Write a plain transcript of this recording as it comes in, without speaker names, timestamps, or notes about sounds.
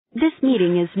This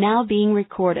meeting is now being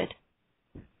recorded.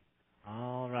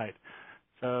 All right.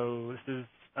 So this is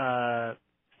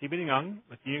Stephen Young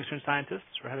with Union Concerned Scientists.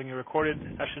 We're having a recorded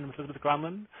session with Lisbeth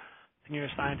Gronlund, Senior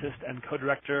Scientist and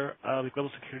Co-Director of the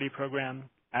Global Security Program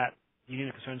at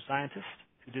Union Concerned Scientists,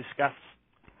 to discuss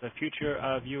the future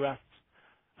of U.S.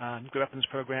 nuclear weapons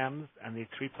programs and the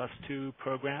 3+2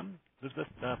 program. Lisbeth,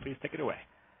 please take it away.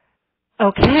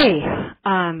 Okay.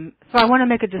 So I want to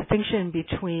make a distinction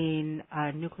between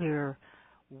nuclear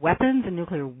weapons and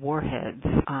nuclear warheads,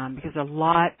 because a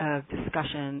lot of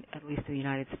discussion, at least in the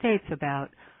United States, about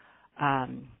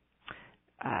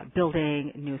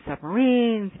building new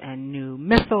submarines and new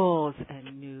missiles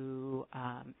and new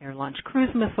air-launched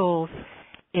cruise missiles,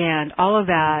 and all of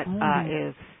that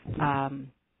is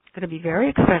going to be very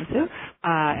expensive,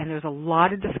 and there's a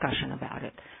lot of discussion about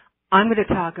it. I'm going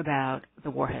to talk about the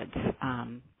warheads,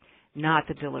 not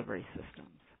the delivery systems.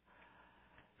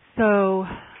 So,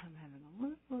 I'm having a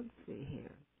look. Let's see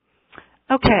here.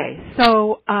 Okay,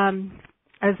 so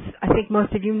as I think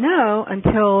most of you know,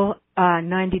 until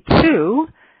 92,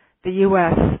 the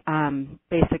U.S.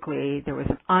 Basically there was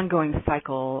an ongoing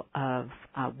cycle of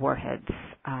warheads.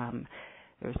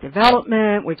 There was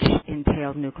development, which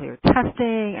entailed nuclear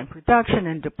testing and production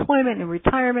and deployment and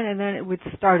retirement, and then it would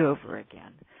start over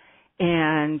again.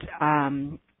 And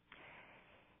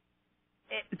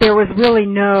there was really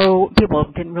people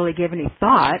didn't really give any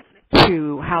thought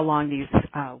to how long these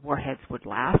warheads would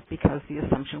last, because the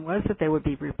assumption was that they would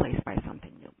be replaced by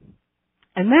something new.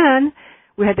 And then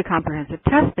we had the Comprehensive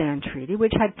Test Ban Treaty,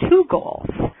 which had two goals: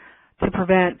 to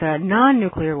prevent the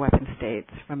non-nuclear weapon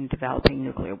states from developing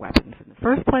nuclear weapons in the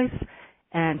first place,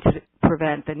 and to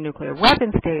prevent the nuclear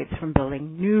weapon states from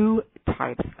building new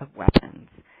types of weapons.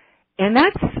 And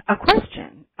that's a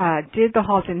question. Did the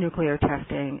halt in nuclear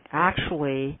testing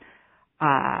actually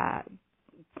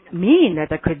mean that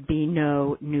there could be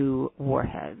no new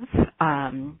warheads that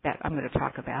I'm going to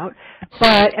talk about?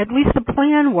 But at least the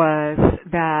plan was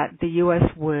that the U.S.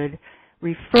 would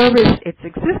refurbish its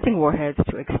existing warheads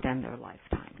to extend their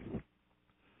lifetime.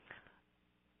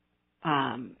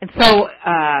 And so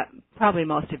probably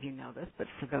most of you know this, but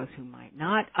for those who might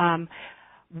not,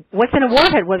 what's in a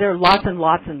warhead? Well, there are lots and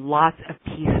lots and lots of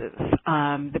pieces.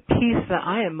 The piece that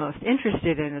I am most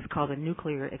interested in is called a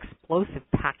nuclear explosive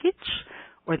package,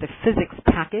 or the physics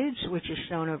package, which is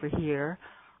shown over here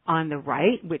on the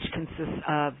right, which consists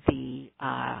of the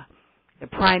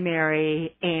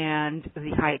primary and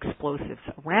the high explosives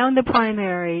around the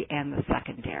primary and the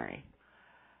secondary.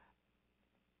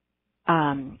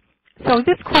 So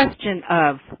this question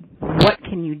of what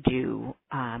can you do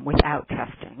without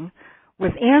testing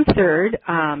was answered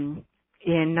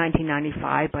in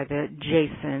 1995 by the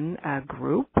Jason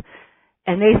group,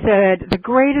 and they said the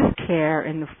greatest care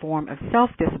in the form of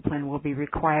self-discipline will be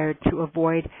required to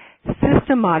avoid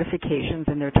system modifications,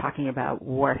 and they're talking about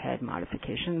warhead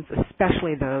modifications,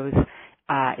 especially those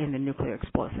in the nuclear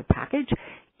explosive package,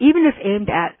 even if aimed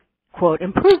at, quote,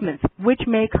 improvements which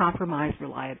may compromise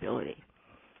reliability.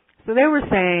 So they were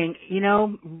saying,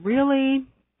 really,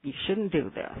 you shouldn't do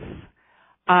this.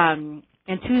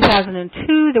 In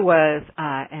 2002, there was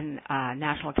a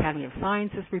National Academy of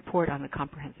Sciences report on the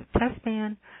comprehensive test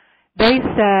ban. They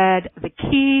said the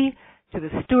key to the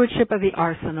stewardship of the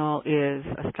arsenal is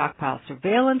a stockpile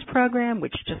surveillance program,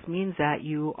 which just means that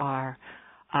you are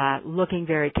looking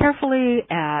very carefully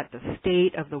at the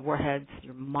state of the warheads.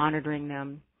 You're monitoring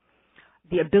them.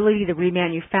 The ability to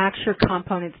remanufacture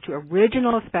components to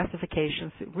original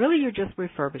specifications. Really, you're just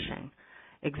refurbishing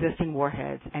existing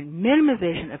warheads, and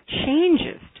minimization of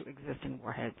changes to existing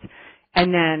warheads,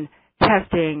 and then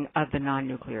testing of the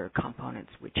non-nuclear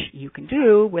components, which you can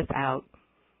do without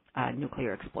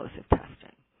nuclear explosive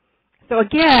testing. So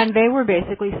again, they were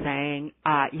basically saying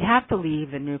you have to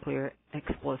leave the nuclear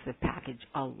explosive package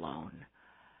alone.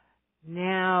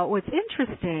 Now, what's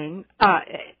interesting,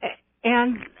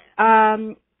 and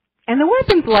the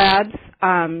weapons labs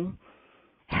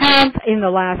have, in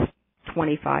the last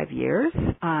 25 years,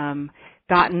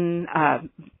 gotten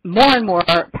more and more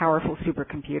powerful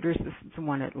supercomputers. This is the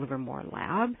one at Livermore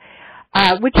Lab,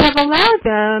 which have allowed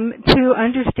them to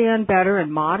understand better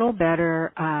and model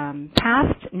better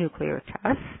past nuclear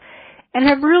tests, and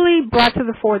have really brought to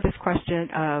the fore this question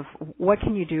of what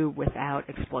can you do without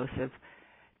explosive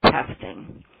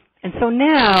testing. And so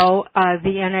now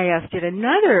the NAS did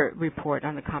another report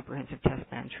on the Comprehensive Test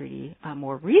Ban Treaty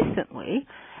more recently,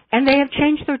 and they have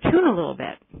changed their tune a little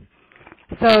bit.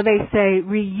 So they say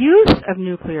reuse of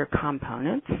nuclear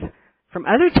components from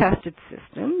other tested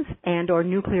systems and or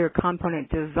nuclear component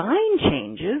design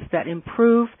changes that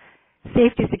improve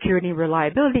safety, security, and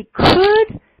reliability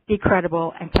could be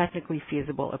credible and technically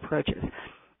feasible approaches.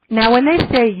 Now, when they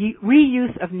say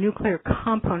reuse of nuclear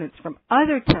components from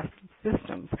other tested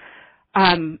systems,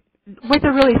 what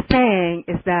they're really saying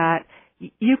is that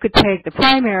you could take the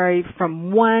primary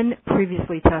from one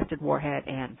previously tested warhead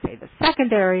and, say, the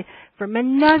secondary from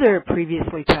another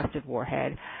previously tested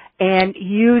warhead and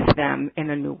use them in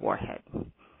a new warhead.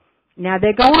 Now,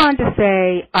 they go on to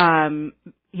say,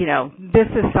 this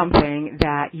is something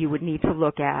that you would need to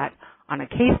look at on a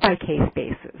case-by-case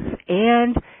basis.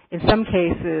 And in some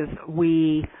cases,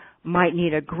 we might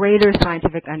need a greater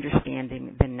scientific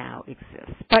understanding than now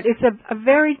exists. But it's a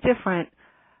very different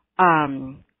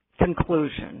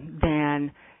conclusion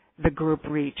than the group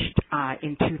reached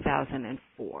in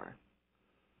 2004.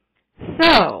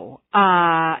 So,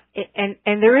 and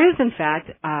there is, in fact,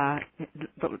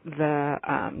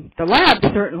 the lab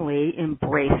certainly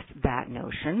embraced that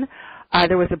notion.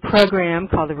 There was a program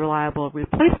called the Reliable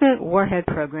Replacement Warhead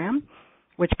Program,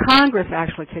 which Congress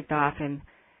actually kicked off in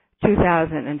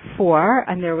 2004,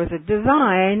 and there was a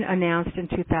design announced in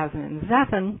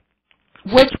 2007,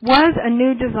 which was a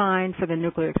new design for the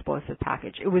nuclear explosive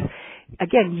package. It was,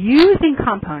 again, using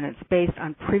components based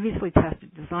on previously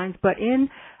tested designs, but in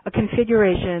a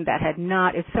configuration that had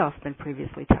not itself been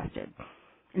previously tested.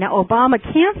 Now, Obama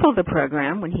canceled the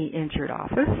program when he entered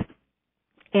office,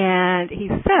 and he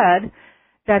said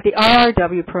that the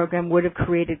RRW program would have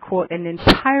created, quote, an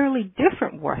entirely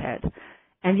different warhead,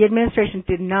 and the administration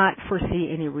did not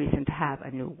foresee any reason to have a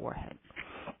new warhead.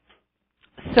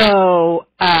 So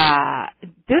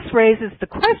this raises the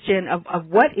question of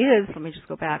what is, let me just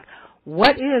go back,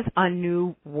 what is a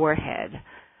new warhead?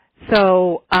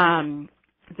 So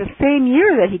the same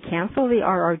year that he canceled the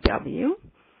RRW,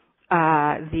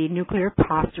 the Nuclear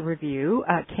Posture Review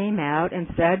came out and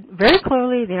said very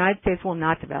clearly the United States will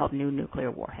not develop new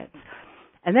nuclear warheads.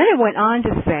 And then it went on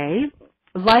to say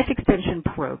life extension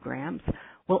programs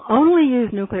will only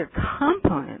use nuclear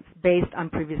components based on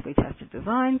previously tested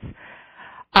designs.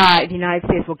 The United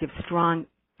States will give strong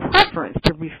preference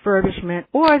to refurbishment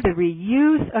or the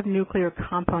reuse of nuclear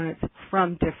components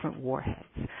from different warheads,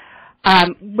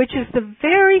 which is the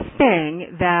very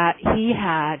thing that he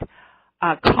had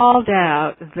called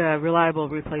out the Reliable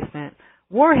Replacement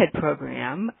Warhead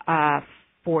Program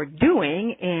for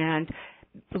doing and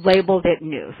labeled it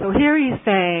new. So here he's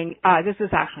saying this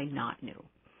is actually not new.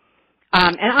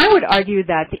 And I would argue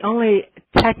that the only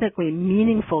technically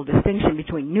meaningful distinction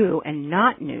between new and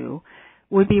not new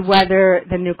would be whether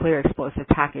the nuclear explosive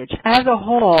package as a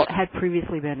whole had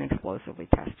previously been explosively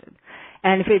tested.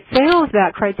 And if it fails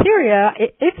that criteria,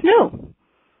 it's new.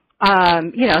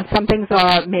 Some things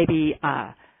are maybe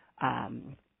less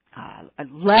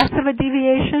of a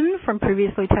deviation from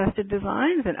previously tested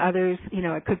designs, and others,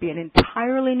 it could be an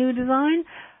entirely new design.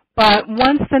 But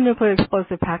once the nuclear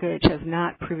explosive package has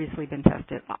not previously been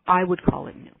tested, I would call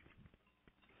it new.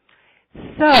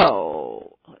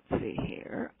 So, let's see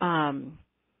here. And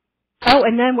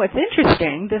then what's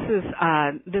interesting, this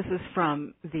is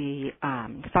from the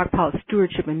Stockpile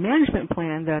Stewardship and Management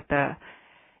Plan that the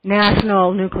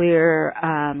National Nuclear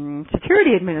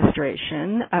Security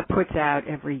Administration puts out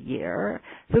every year.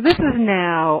 So this is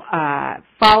now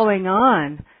following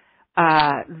on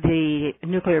the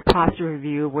Nuclear Posture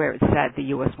Review, where it said the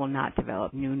U.S. will not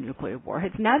develop new nuclear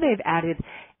warheads. Now they've added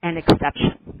an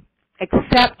exception,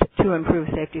 except to improve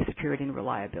safety, security, and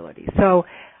reliability. So,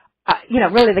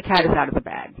 really the cat is out of the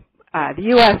bag. The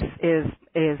U.S.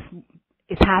 is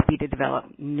happy to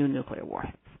develop new nuclear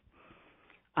warheads.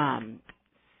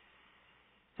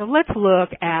 So let's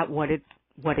look at what it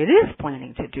is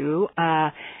planning to do.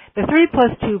 The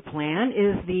 3+2 plan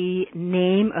is the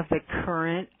name of the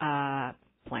current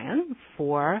plan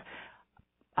for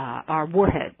our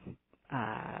warhead,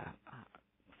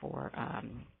 for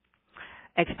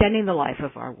extending the life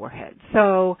of our warhead.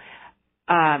 So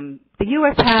the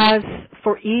U.S. has,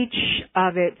 for each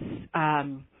of its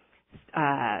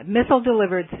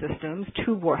missile-delivered systems,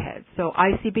 2 warheads. So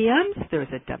ICBMs,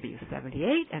 there's a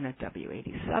W-78 and a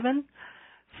W-87.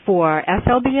 For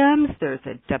SLBMs, there's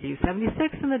a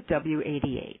W-76 and a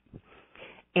W-88.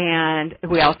 And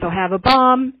we also have a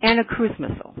bomb and a cruise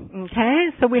missile.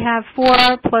 Okay? So we have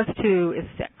 4 plus 2 is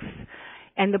 6.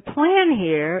 And the plan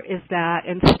here is that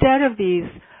instead of these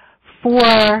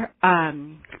 4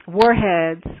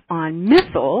 warheads on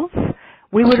missiles,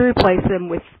 we would replace them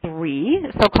with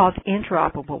 3 so-called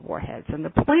interoperable warheads. And the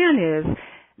plan is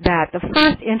that the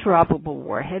first interoperable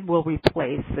warhead will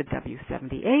replace the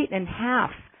W-78 and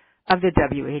half of the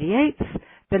W-88s.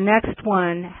 The next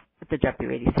one, the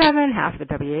W-87, half of the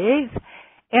W-88s.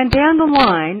 And down the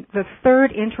line, the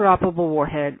third interoperable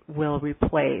warhead will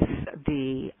replace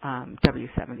the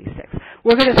W-76.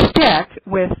 We're going to stick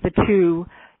with the two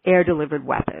air-delivered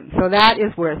weapons. So that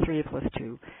is where 3 plus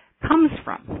 2 comes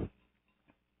from.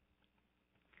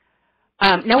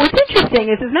 Now what's interesting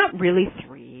is it's not really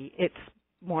 3, it's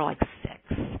more like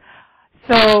 6.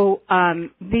 So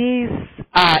these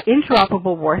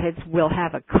interoperable warheads will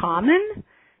have a common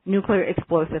nuclear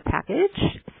explosive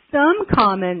package, some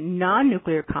common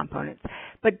non-nuclear components,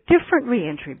 but different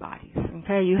reentry bodies.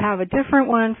 Okay, you have a different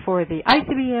one for the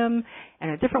ICBM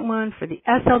and a different one for the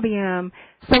SLBM.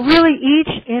 So really each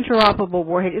interoperable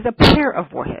warhead is a pair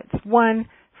of warheads, one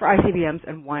for ICBMs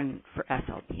and one for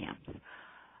SLBMs.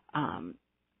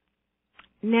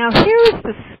 Now here's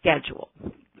the schedule,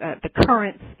 the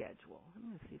current schedule. I'm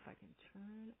going to see if I can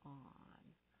turn on.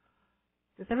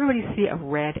 Does everybody see a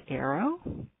red arrow?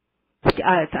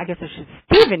 I guess I should.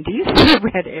 Stephen, do you see a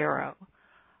red arrow?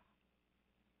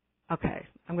 Okay,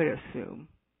 I'm going to assume.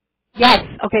 Yes.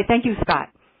 Okay, thank you, Scott.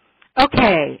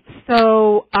 Okay,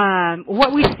 so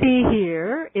what we see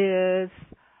here is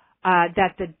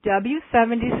that the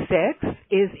W-76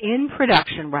 is in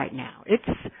production right now. Its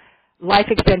life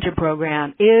extension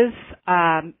program is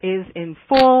in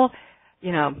full.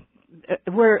 You know,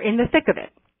 we're in the thick of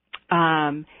it.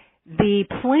 The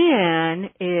plan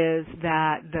is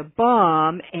that the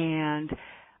bomb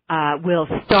will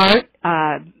start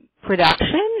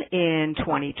production in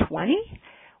 2020.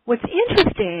 What's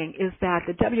interesting is that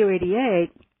the W-88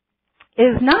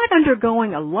 is not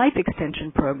undergoing a life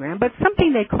extension program, but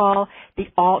something they call the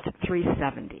Alt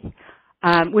 370,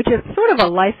 which is sort of a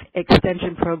life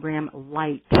extension program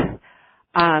light.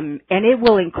 And it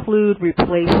will include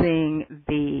replacing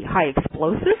the high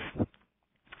explosive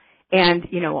and,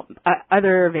 you know,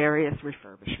 other various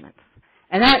refurbishments.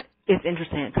 And that is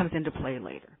interesting. It comes into play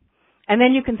later. And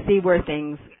then you can see where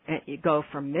things go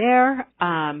from there.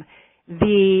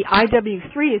 The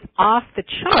IW-3 is off the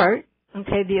chart.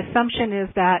 Okay, the assumption is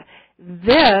that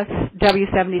this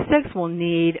W-76 will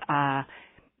need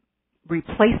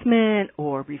replacement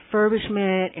or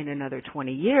refurbishment in another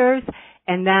 20 years,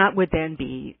 and that would then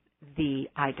be the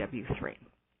IW-3.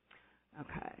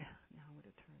 Okay, now I'm going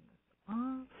to turn this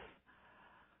off.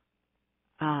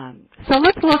 So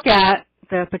let's look at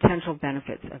the potential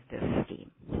benefits of this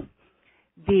scheme.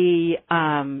 The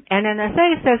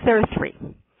NNSA says there are 3.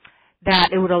 That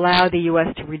it would allow the U.S.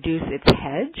 to reduce its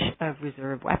hedge of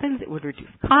reserve weapons, it would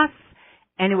reduce costs,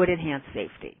 and it would enhance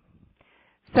safety.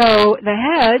 So the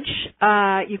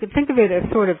hedge, you can think of it as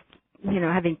sort of, you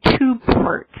know, having 2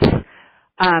 parts.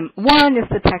 One is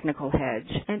the technical hedge,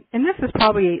 and this is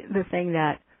probably the thing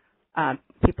that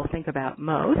people think about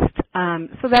most,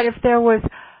 so that if there was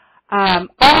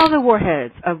all the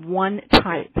warheads of one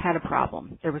type had a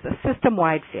problem, there was a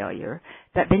system-wide failure,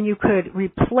 that then you could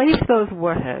replace those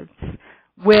warheads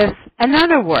with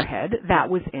another warhead that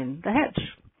was in the hedge.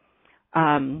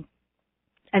 And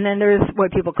then there's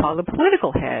what people call the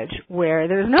political hedge, where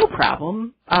there's no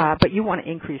problem, but you want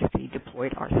to increase the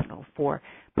deployed arsenal for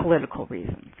political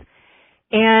reasons.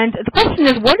 And the question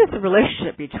is, what is the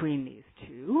relationship between these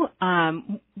two?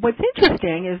 What's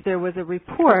interesting is there was a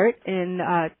report in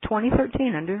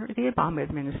 2013 under the Obama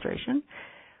administration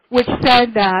which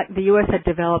said that the U.S. had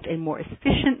developed a more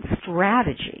efficient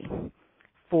strategy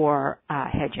for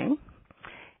hedging,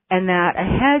 and that a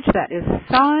hedge that is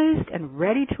sized and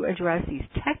ready to address these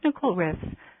technical risks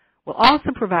will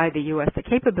also provide the U.S. the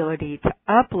capability to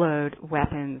upload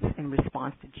weapons in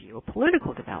response to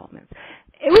geopolitical developments.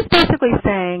 It was basically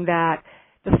saying that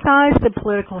the size of the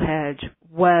political hedge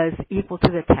was equal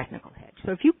to the technical hedge.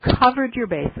 So if you covered your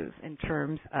bases in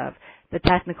terms of the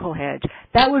technical hedge,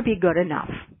 that would be good enough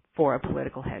for a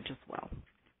political hedge as well.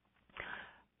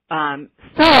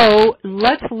 So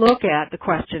let's look at the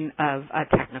question of a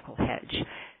technical hedge.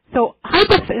 So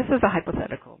this is a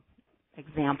hypothetical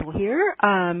example here.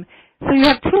 So you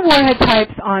have 2 warhead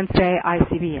types on, say,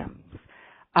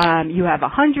 ICBMs. You have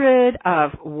 100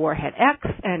 of warhead X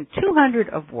and 200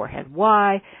 of warhead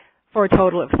Y for a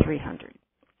total of 300.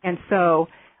 And so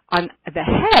the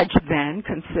hedge then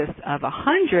consists of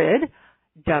 100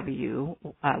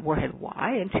 warhead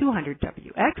Y and 200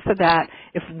 WX, so that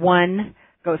if one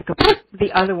goes kaput,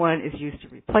 the other one is used to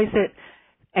replace it,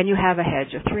 and you have a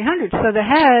hedge of 300. So the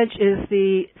hedge is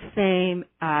the same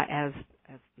as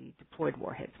the deployed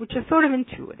warheads, which is sort of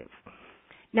intuitive.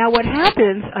 Now what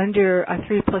happens under a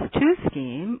 3 plus 2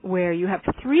 scheme, where you have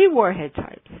 3 warhead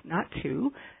types, not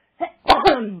 2,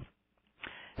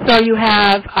 so you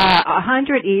have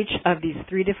 100 each of these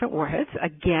 3 different warheads,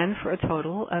 again for a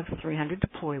total of 300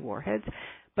 deployed warheads,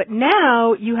 but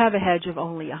now you have a hedge of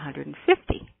only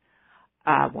 150.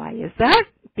 Why is that?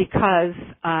 Because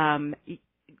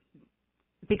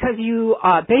you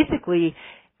basically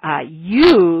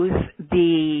use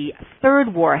the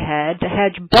third warhead to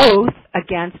hedge both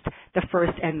against the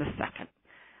first and the second.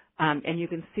 And you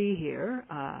can see here,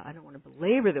 I don't want to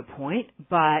belabor the point,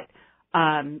 but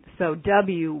so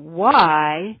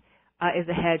WY is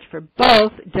a hedge for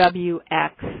both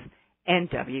WX and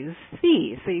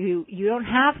WC. So you don't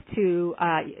have to,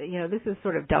 this is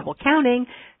sort of double counting.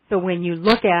 So when you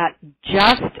look at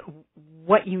just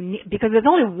what you need, because there's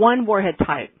only one warhead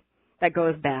type that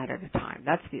goes bad at a time.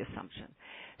 That's the assumption.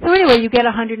 So anyway, you get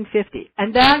 150.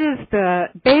 And that is the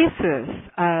basis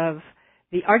of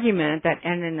the argument that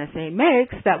NNSA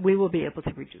makes that we will be able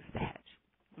to reduce the hedge.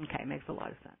 Okay, makes a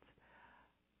lot of sense.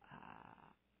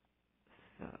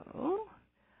 So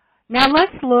now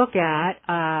let's look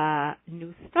at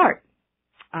New Start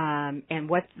and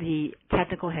what the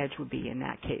technical hedge would be in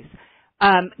that case.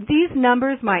 These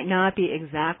numbers might not be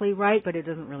exactly right, but it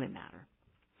doesn't really matter.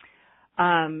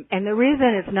 And the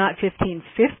reason it's not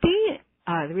 1550,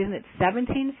 the reason it's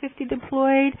 1750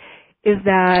 deployed is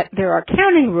that there are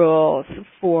counting rules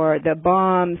for the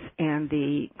bombs and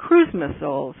the cruise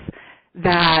missiles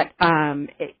that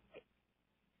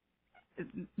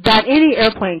that any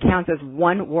airplane counts as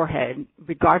one warhead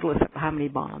regardless of how many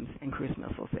bombs and cruise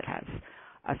missiles it has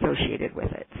associated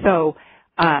with it. So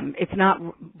it's not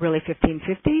really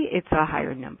 1550, it's a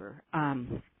higher number.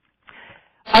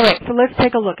 All right, so let's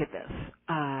take a look at this.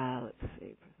 Let's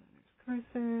see,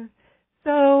 cursor.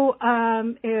 So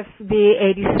if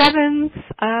the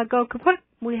 87s go kaput,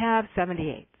 we have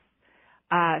 78s.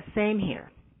 Same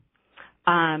here.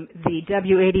 The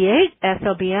W-88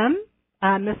 SLBM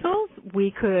missiles,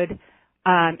 we could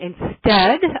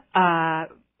instead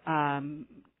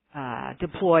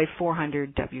deploy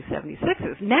 400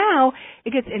 W-76s. Now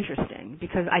it gets interesting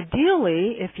because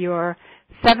ideally, if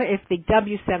the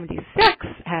W-76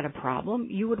 had a problem,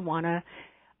 you would want to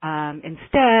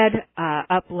instead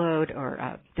upload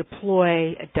or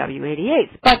deploy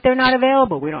W-88s, but they're not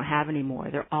available. We don't have any more.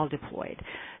 They're all deployed.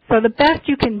 So the best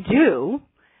you can do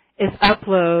is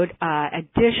upload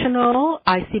additional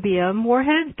ICBM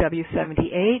warheads,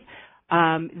 W-78.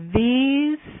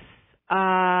 These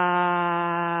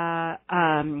are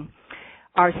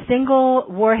single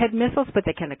warhead missiles, but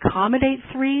they can accommodate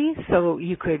 3, so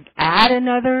you could add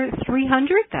another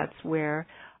 300. That's where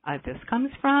this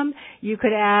comes from. You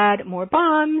could add more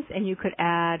bombs, and you could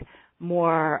add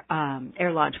more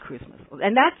air-launched cruise missiles.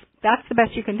 And that's the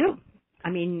best you can do. I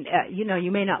mean,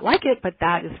 you may not like it, but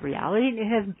that is reality. It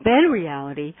has been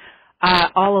reality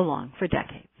all along for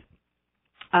decades.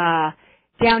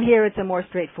 Down here, it's a more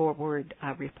straightforward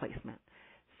replacement.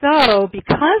 So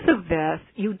because of this,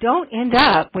 you don't end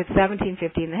up with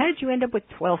 1750 in the hedge, you end up with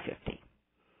 1250.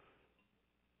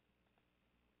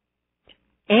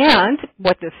 And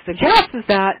what this suggests is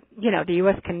that, the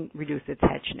U.S. can reduce its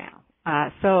hedge now.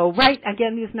 So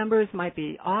again, these numbers might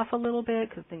be off a little bit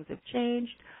because things have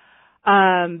changed.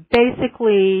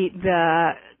 Basically,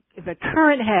 the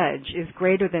current hedge is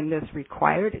greater than this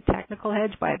required technical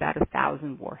hedge by about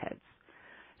 1,000 warheads.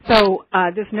 So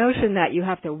this notion that you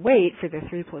have to wait for the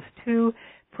 3+2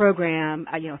 program,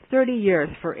 30 years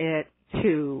for it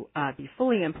to be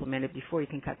fully implemented before you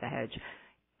can cut the hedge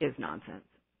is nonsense.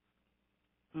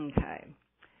 Okay.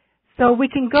 So we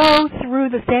can go through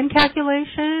the same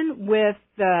calculation with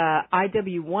the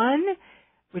IW1,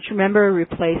 which remember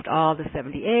replaced all the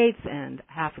 78s and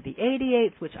half of the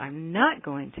 88s, which I'm not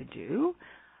going to do.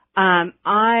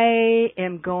 I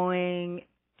am going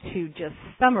to just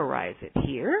summarize it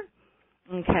here.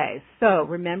 Okay, so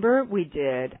remember we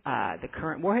did the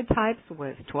current warhead types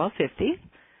was 1250.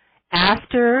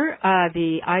 After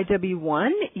the IW1,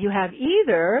 you have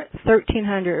either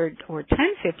 1300 or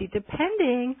 1050,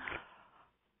 depending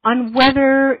on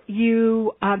whether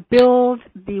you build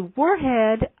the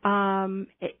warhead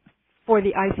for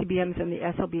the ICBMs and the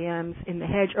SLBMs in the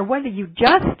hedge, or whether you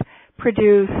just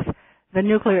produce the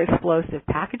nuclear explosive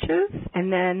packages,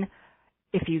 and then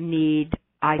if you need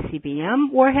ICBM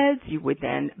warheads, you would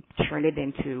then turn it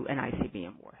into an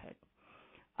ICBM warhead.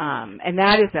 And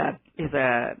that is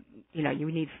a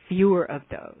you need fewer of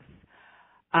those.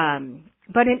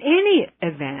 But in any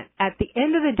event, at the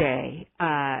end of the day,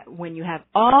 when you have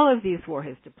all of these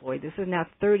warheads deployed, this is now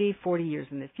 30, 40 years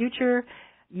in the future,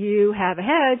 you have a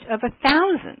hedge of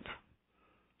 1,000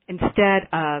 instead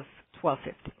of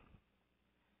 1,250.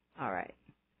 All right.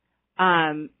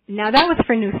 Now that was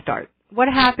for New Start. What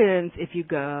happens if you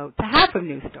go to half of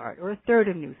New Start or a third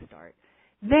of New Start?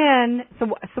 Then, so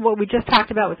what we just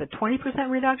talked about was a 20%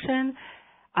 reduction.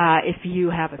 If you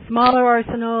have a smaller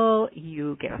arsenal,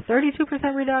 you get a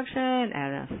 32% reduction,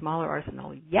 and a smaller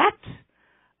arsenal yet,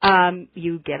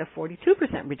 you get a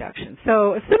 42% reduction.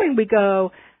 So assuming we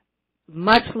go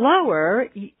much lower,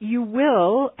 you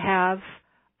will have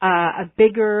a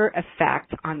bigger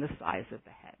effect on the size of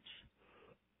the hedge.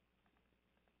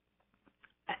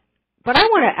 But I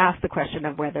want to ask the question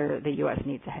of whether the U.S.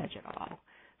 needs a hedge at all.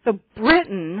 So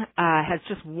Britain has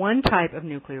just one type of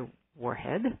nuclear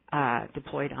warhead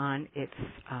deployed on its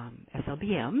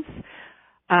SLBMs.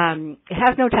 It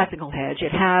has no technical hedge.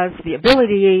 It has the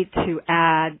ability to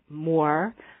add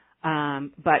more,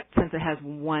 but since it has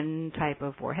one type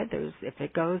of warhead, if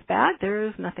it goes bad,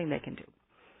 there's nothing they can do.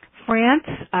 France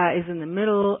is in the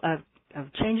middle of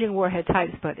changing warhead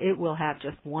types, but it will have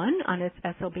just one on its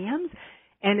SLBMs,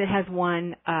 and it has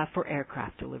one for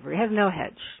aircraft delivery. It has no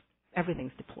hedge.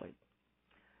 Everything's deployed.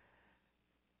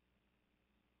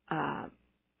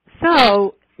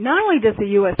 So not only does the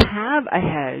U.S. have a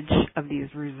hedge of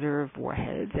these reserve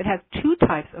warheads, it has two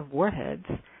types of warheads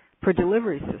per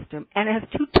delivery system, and it has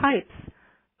two types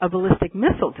of ballistic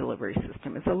missile delivery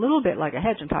system. It's a little bit like a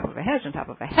hedge on top of a hedge on top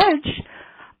of a hedge.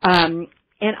 And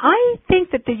I think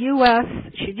that the U.S.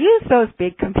 should use those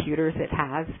big computers it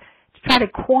has to try to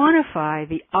quantify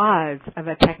the odds of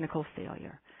a technical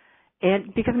failure.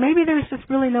 And because maybe there's just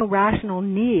really no rational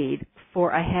need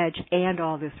for a hedge and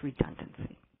all this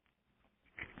redundancy.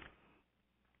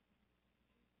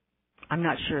 I'm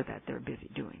not sure that they're busy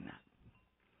doing that.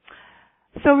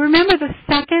 So remember, the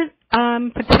second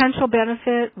potential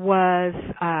benefit was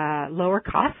lower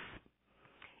costs.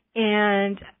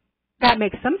 And that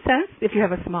makes some sense. If you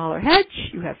have a smaller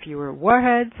hedge, you have fewer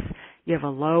warheads, you have a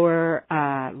lower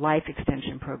life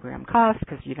extension program cost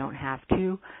because you don't have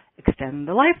to extend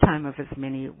the lifetime of as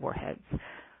many warheads.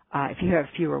 If you have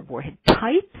fewer warhead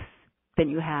types, then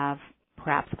you have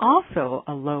perhaps also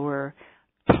a lower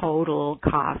total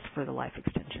cost for the life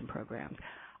extension programs.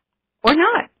 Or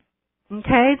not.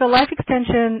 Okay, the life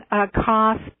extension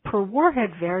costs per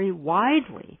warhead vary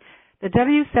widely. The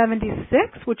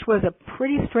W-76, which was a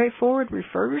pretty straightforward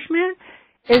refurbishment,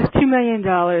 is $2 million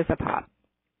a pop.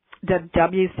 The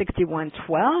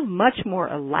W-6112, much more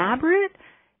elaborate,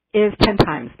 is 10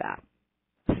 times that.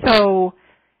 So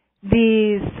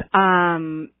these,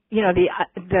 the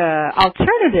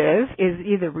alternative is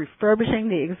either refurbishing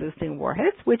the existing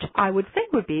warheads, which I would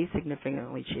think would be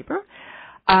significantly cheaper,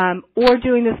 or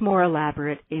doing this more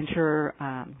elaborate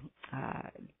IWs.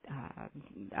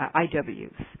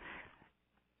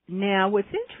 Now, what's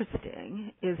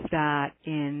interesting is that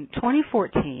in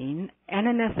 2014,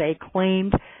 NNSA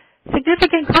claimed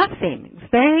significant cost savings.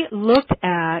 They looked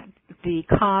at the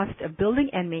cost of building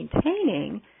and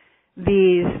maintaining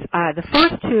these, the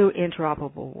first two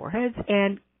interoperable warheads,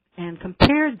 and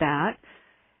compared that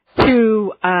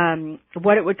to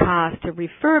what it would cost to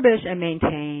refurbish and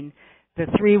maintain the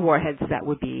three warheads that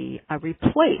would be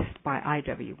replaced by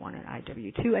IW1 and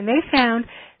IW2, and they found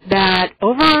that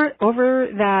over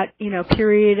that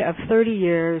period of 30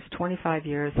 years, 25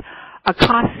 years, a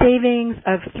cost savings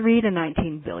of $3 to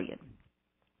 $19 billion.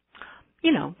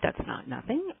 That's not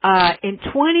nothing. In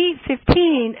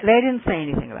 2015, they didn't say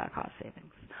anything about cost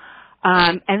savings.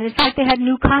 And in fact, they had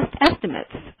new cost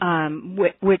estimates,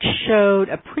 which showed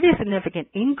a pretty significant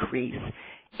increase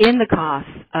in the cost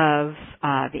of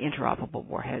the interoperable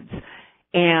warheads.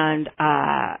 And,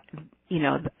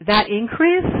 that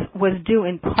increase was due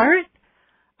in part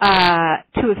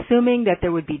to assuming that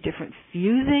there would be different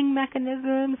fusing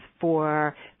mechanisms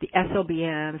for the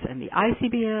SLBMs and the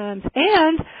ICBMs,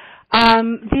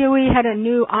 and DOE had a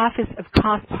new Office of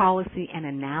Cost Policy and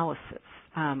Analysis,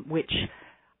 which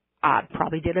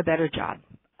probably did a better job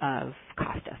of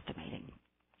cost estimating.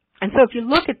 And so if you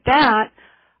look at that,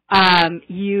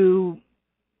 you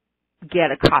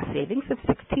get a cost savings of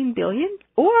 $16 billion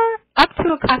or up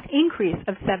to a cost increase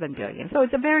of $7 billion. So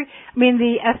it's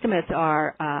the estimates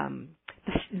are,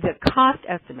 the cost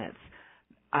estimates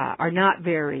are not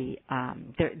very,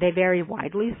 they vary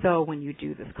widely. So when you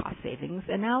do this cost savings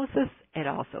analysis, it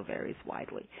also varies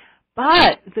widely.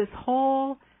 But this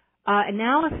whole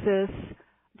analysis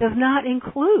does not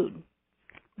include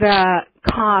the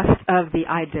cost of the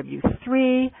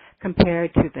IW3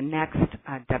 compared to the next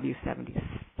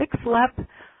W-76 LEP.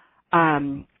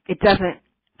 It doesn't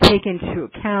take into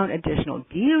account additional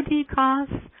DoD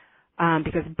costs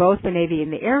because both the Navy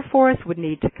and the Air Force would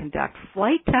need to conduct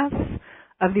flight tests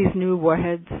of these new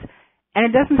warheads. And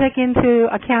it doesn't take into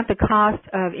account the cost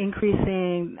of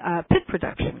increasing pit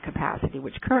production capacity,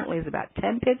 which currently is about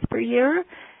 10 pits per year.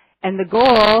 And the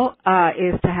goal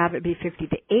is to have it be 50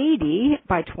 to 80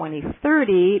 by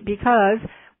 2030 because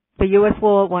the U.S.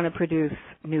 will want to produce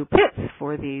new pits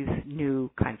for these new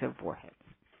kinds of warheads.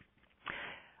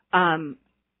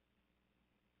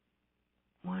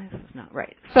 Why is this not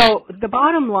right? So the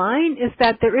bottom line is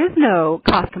that there is no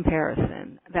cost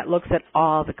comparison that looks at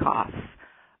all the costs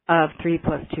of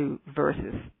 3+2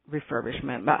 versus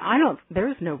refurbishment. But there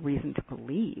is no reason to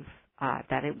believe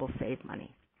that it will save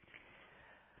money.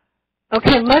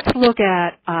 Okay, let's look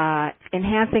at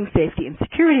enhancing safety and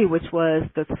security, which was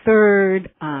the third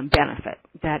benefit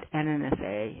that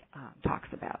NNSA talks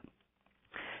about.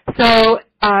 So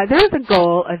there's a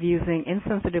goal of using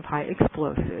insensitive high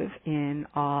explosive in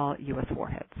all U.S.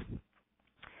 warheads.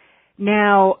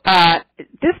 Now,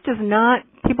 this does not.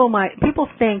 People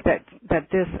think that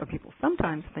this, or people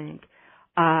sometimes think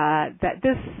that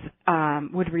this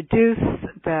would reduce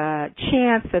the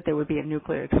chance that there would be a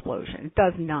nuclear explosion. It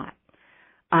does not.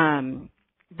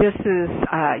 This is,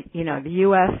 the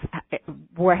U.S.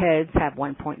 warheads have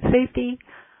 1-point safety.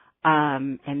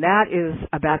 And that is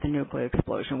about the nuclear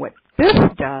explosion. What this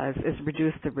does is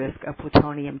reduce the risk of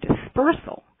plutonium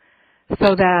dispersal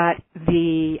so that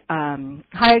the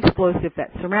high explosive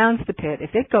that surrounds the pit,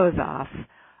 if it goes off,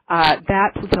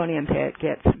 that plutonium pit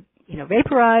gets,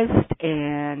 vaporized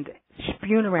and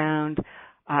spewed around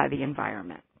the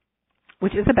environment,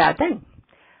 which is a bad thing.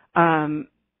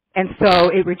 And so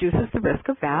it reduces the risk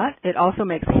of that. It also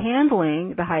makes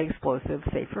handling the high explosive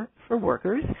safer for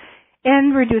workers,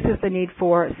 and reduces the need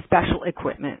for special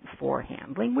equipment for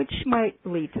handling, which might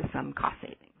lead to some cost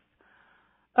savings.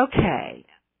 Okay.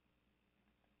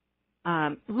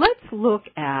 Let's look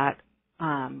at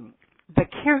the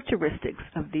characteristics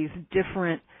of these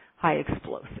different high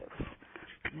explosives.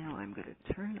 Now I'm going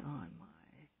to turn on my...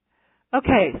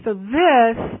 Okay, so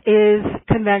this is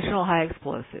conventional high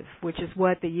explosive, which is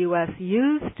what the U.S.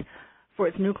 used for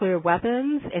its nuclear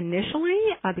weapons initially,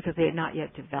 because they had not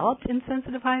yet developed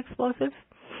insensitive high explosives,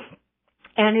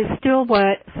 and is still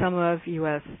what some of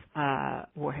U.S.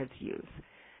 warheads use.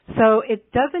 So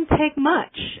it doesn't take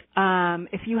much.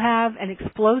 If you have an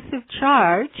explosive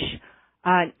charge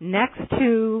next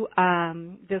to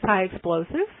this high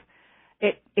explosive,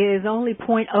 it is only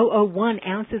 0.001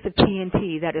 ounces of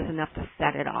TNT that is enough to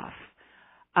set it off.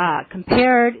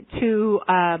 Compared to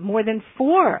more than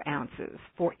 4 ounces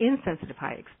for insensitive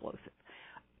high explosive.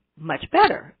 Much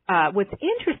better. What's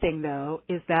interesting, though,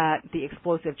 is that the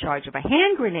explosive charge of a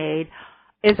hand grenade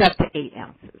is up to 8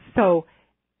 ounces. So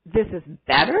this is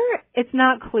better. It's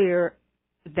not clear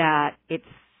that it's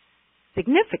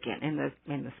significant in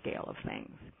the scale of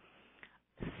things.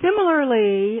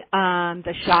 Similarly,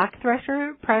 the shock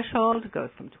threshold goes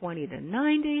from 20 to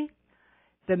 90.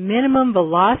 The minimum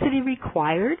velocity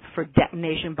required for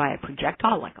detonation by a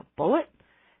projectile, like a bullet,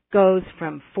 goes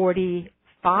from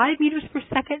 45 meters per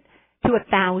second to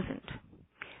 1,000.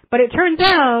 But it turns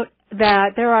out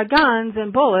that there are guns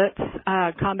and bullets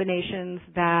combinations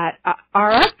that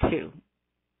are up to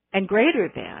and greater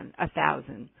than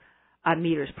 1,000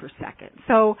 meters per second.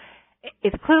 So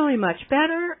it's clearly much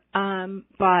better,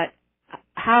 but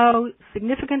how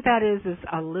significant that is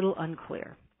a little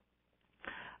unclear.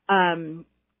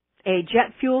 A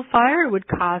jet fuel fire would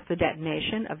cause the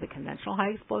detonation of the conventional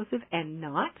high explosive and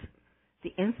not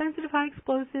the insensitive high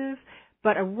explosive,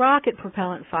 but a rocket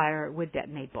propellant fire would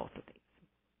detonate both of these.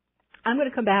 I'm going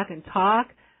to come back and talk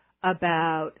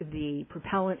about the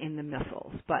propellant in the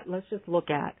missiles, but let's just look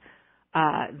at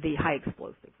the high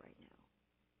explosive right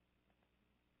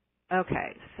now.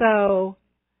 Okay, so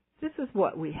this is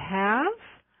what we have.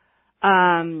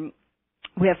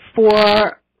 We have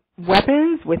 4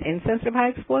 weapons with insensitive high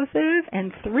explosive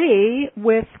and 3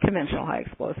 with conventional high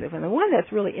explosive. And the one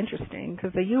that's really interesting,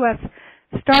 because the U.S.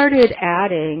 started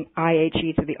adding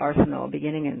IHE to the arsenal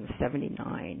beginning in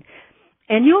 1979.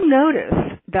 And you'll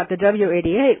notice that the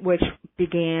W-88, which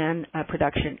began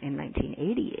production in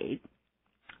 1988,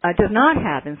 does not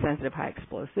have insensitive high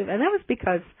explosive. And that was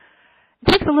because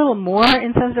it takes a little more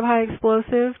insensitive high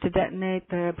explosive to detonate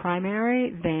the primary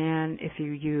than if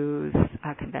you use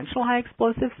conventional high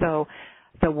explosive. So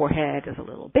the warhead is a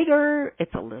little bigger,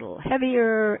 it's a little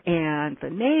heavier, and the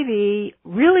Navy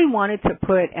really wanted to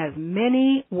put as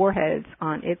many warheads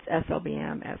on its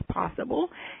SLBM as possible,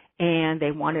 and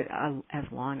they wanted as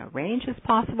long a range as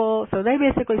possible. So they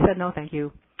basically said, no, thank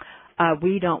you.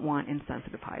 We don't want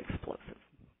insensitive high explosive.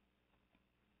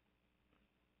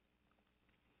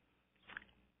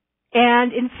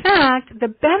 And in fact, the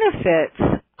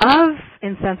benefits of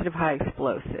insensitive high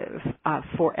explosive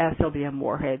for SLBM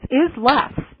warheads is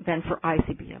less than for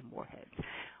ICBM warheads.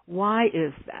 Why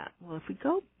is that? Well, if we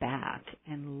go back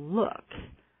and look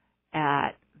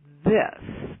at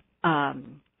this,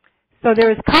 So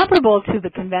there is comparable to the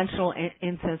conventional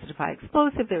insensitive high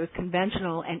explosive. There is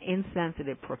conventional and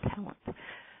insensitive propellant.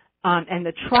 And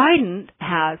the Trident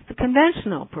has the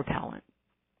conventional propellant,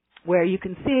 where you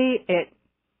can see it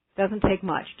doesn't take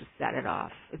much to set it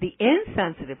off. The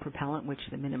insensitive propellant, which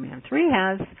the Minuteman III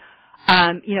has,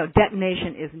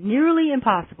 detonation is nearly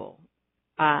impossible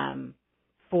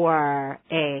for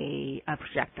a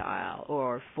projectile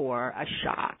or for a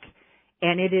shock.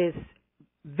 And it is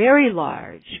very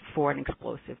large for an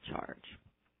explosive charge.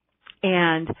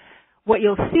 And what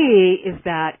you'll see is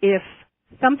that if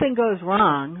something goes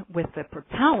wrong with the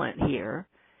propellant here,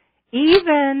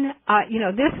 even,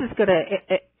 this is going to,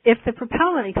 if the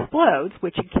propellant explodes,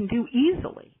 which it can do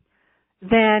easily,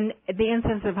 then the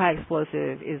insensitive high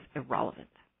explosive is irrelevant.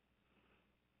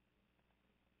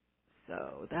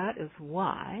 So that is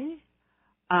why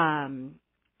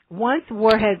once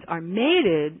warheads are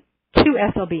mated to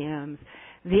SLBMs,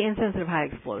 the insensitive high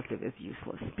explosive is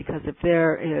useless, because if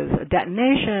there is a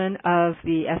detonation of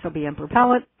the SLBM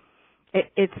propellant,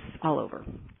 it's all over.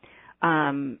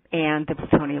 And the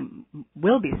plutonium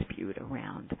will be spewed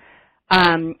around.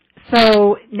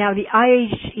 So now the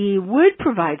IHE would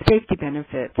provide safety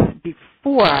benefits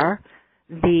before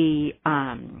the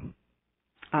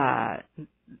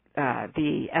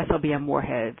SLBM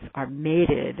warheads are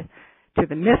mated to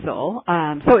the missile.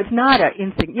 So it's not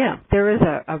there is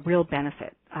a real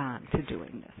benefit to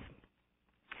doing this.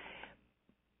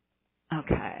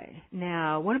 Okay.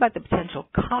 Now, what about the potential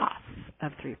costs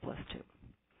of 3+2?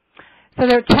 So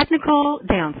there are technical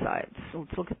downsides. So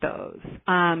let's look at those.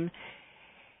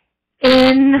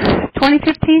 In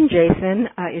 2015, Jason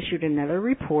issued another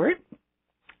report,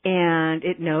 and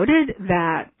it noted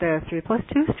that the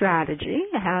 3+2 strategy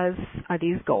has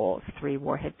these goals: 3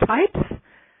 warhead types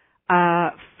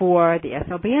for the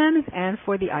SLBMs and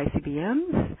for the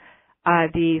ICBMs,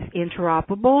 these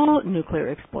interoperable nuclear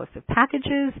explosive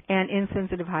packages, and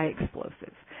insensitive high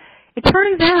explosives. It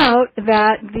turns out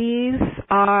that these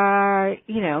are,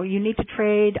 you need to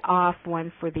trade off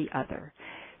one for the other.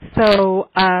 So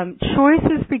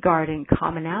choices regarding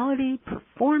commonality,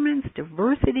 performance,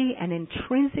 diversity, and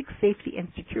intrinsic safety and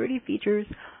security features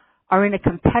are in a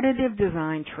competitive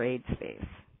design trade space.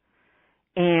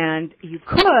 And you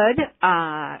could,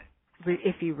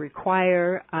 if you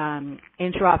require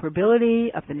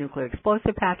interoperability of the nuclear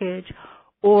explosive package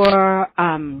or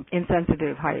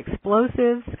insensitive high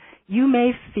explosives, you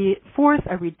may force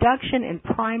a reduction in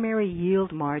primary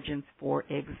yield margins, for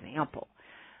example.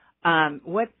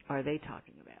 What are they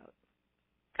talking about?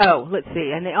 Oh, let's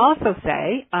see. And they also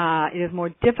say it is more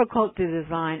difficult to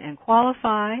design and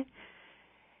qualify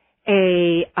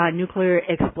a nuclear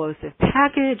explosive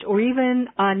package or even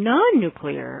a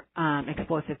non-nuclear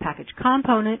explosive package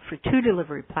component for 2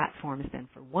 delivery platforms than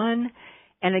for 1.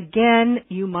 And again,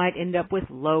 you might end up with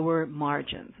lower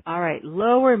margins. All right,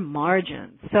 lower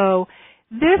margins. So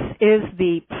this is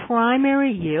the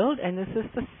primary yield, and this is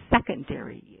the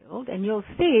secondary yield. And you'll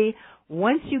see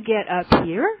once you get up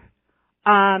here,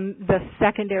 the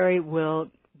secondary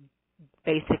will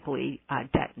basically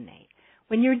detonate.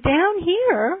 When you're down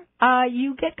here,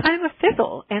 you get kind of a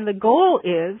fizzle, and the goal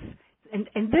is, and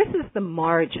this is the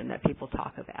margin that people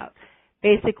talk about,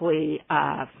 basically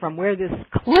from where this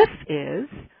cliff is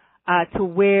to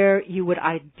where you would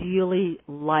ideally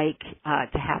like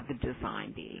to have the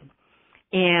design be.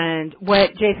 And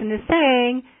what Jason is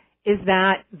saying is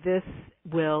that this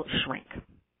will shrink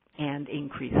and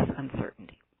increase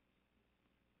uncertainty.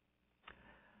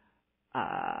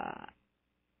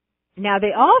 Now,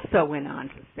 they also went on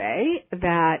to say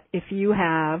that if you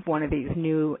have one of these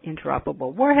new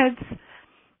interoperable warheads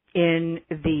in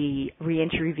the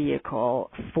reentry vehicle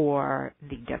for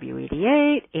the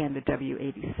W-88 and the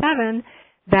W-87,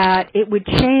 that it would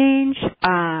change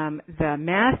the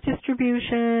mass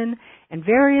distribution and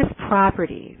various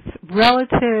properties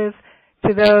relative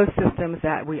to those systems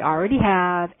that we already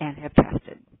have and have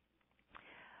tested,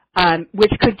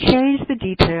 which could change the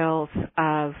details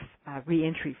of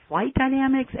reentry flight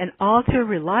dynamics and alter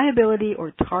reliability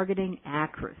or targeting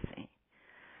accuracy.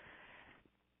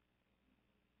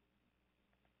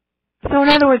 So in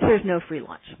other words, there's no free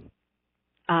lunch.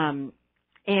 And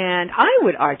I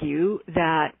would argue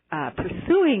that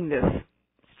pursuing this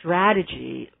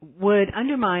strategy would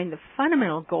undermine the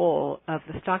fundamental goal of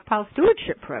the Stockpile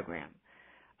Stewardship Program,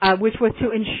 which was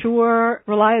to ensure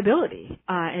reliability.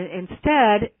 And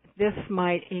instead, this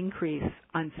might increase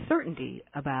uncertainty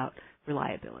about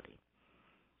reliability.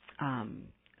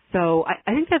 So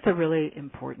I think that's a really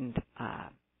important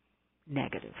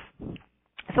negative.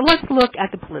 So let's look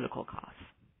at the political costs.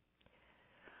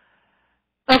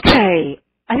 Okay,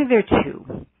 I think there are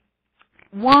 2.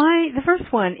 Why? The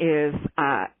first one is,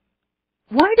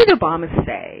 why did Obama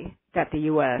say that the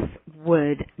U.S.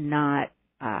 would not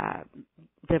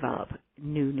develop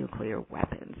new nuclear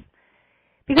weapons?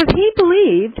 Because he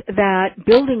believed that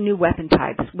building new weapon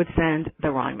types would send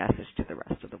the wrong message to the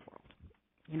rest of the world.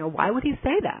 You know, why would he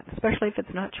say that, especially if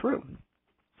it's not true?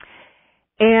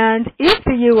 And if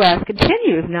the U.S.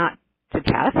 continues not to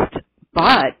test,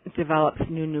 but develops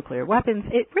new nuclear weapons,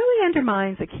 it really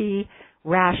undermines a key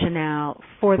rationale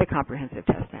for the Comprehensive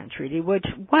Test Ban Treaty, which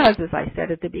was, as I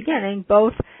said at the beginning,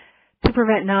 both to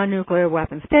prevent non-nuclear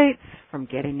weapon states from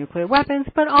getting nuclear weapons,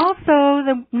 but also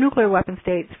the nuclear weapon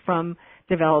states from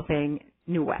developing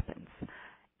new weapons.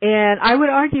 And I would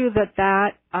argue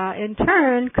that in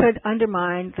turn, could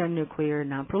undermine the Nuclear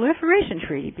Non-Proliferation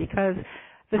Treaty, because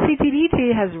the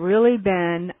CTBT has really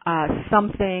been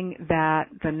something that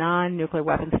the non-nuclear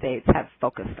weapon states have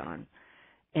focused on.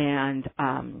 And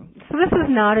so this is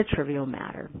not a trivial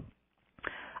matter.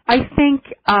 I think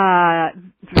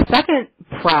the second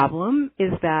problem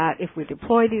is that if we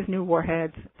deploy these new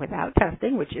warheads without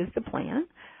testing, which is the plan,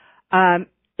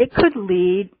 it could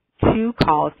lead to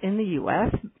calls in the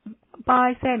U.S.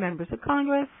 by, say, members of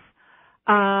Congress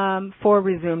for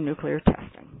resumed nuclear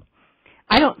testing.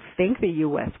 I don't think the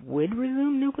U.S. would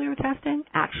resume nuclear testing,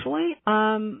 actually.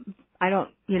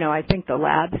 I think the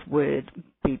labs would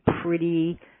be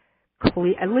pretty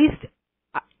clear, at least,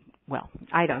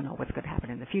 I don't know what's going to happen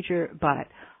in the future, but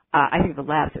I think the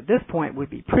labs at this point would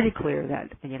be pretty clear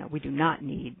that, we do not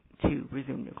need to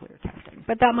resume nuclear testing.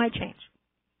 But that might change.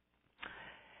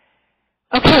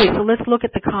 Okay, so let's look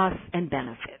at the costs and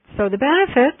benefits. So the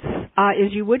benefits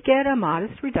is you would get a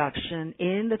modest reduction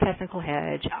in the technical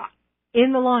hedge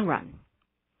in the long run,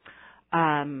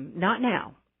 not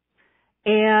now.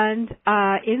 And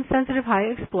insensitive high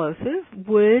explosive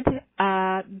would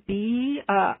be,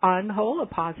 on the whole, a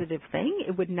positive thing.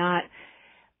 It would not,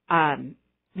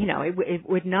 it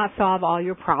would not solve all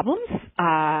your problems,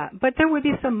 but there would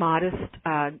be some modest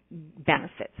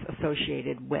benefits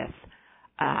associated with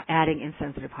adding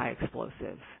insensitive high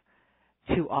explosives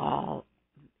to all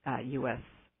U.S.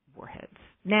 warheads.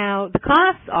 Now, the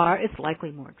costs are, it's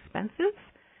likely more expensive.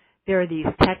 There are these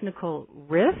technical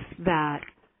risks that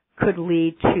could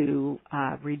lead to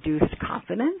reduced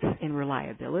confidence in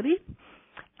reliability.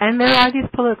 And there are these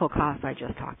political costs I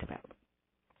just talked about.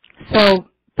 So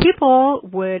people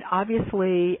would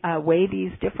obviously weigh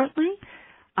these differently.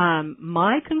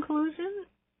 My conclusion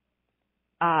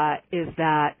is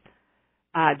that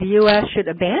the U.S. should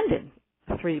abandon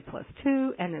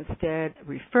 3+2 and instead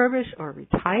refurbish or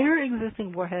retire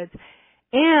existing warheads.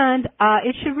 And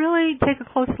it should really take a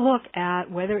close look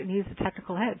at whether it needs a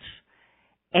technical hedge.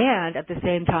 And at the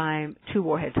same time, 2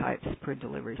 warhead types per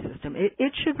delivery system.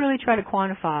 It should really try to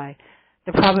quantify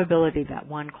the probability that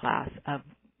one class of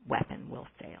weapon will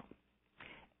fail.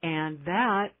 And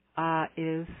that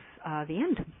is the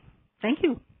end. Thank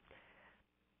you.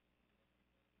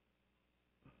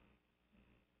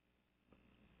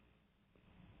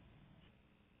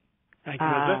 Thank you,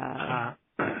 Elizabeth.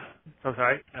 So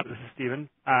sorry, this is Stephen.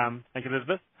 Thank you,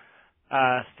 Elizabeth.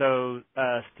 So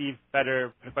Steve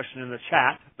Fetter put a question in the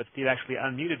chat, but Steve actually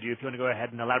unmuted you. If you want to go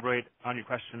ahead and elaborate on your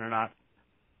question or not,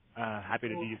 happy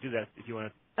to do that if you want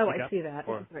to. Oh, I see that.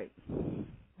 Or, great.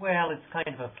 Well, it's kind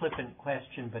of a flippant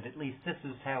question, but at least this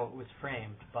is how it was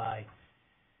framed by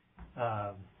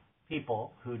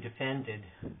people who defended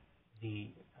the.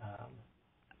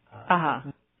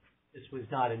 This was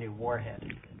not a new warhead.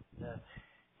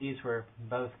 These were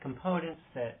both components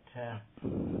that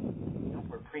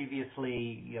were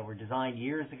previously, were designed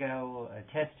years ago,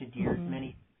 tested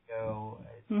many years ago.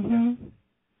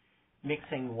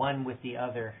 Mixing one with the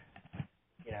other,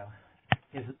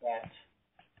 isn't that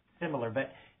similar?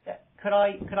 But could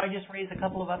I just raise a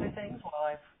couple of other things while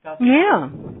I've got this? Yeah.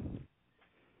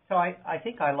 So I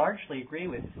think I largely agree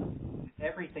with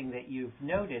everything that you've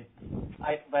noted,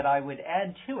 but I would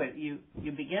add to it, you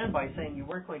began by saying you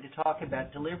weren't going to talk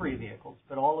about delivery vehicles,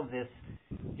 but all of this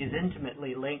is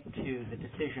intimately linked to the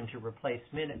decision to replace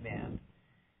Minuteman,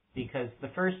 because the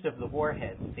first of the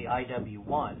warheads, the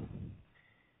IW-1,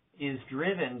 is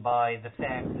driven by the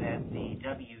fact that the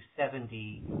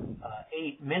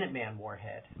W-78 Minuteman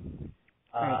warhead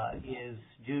is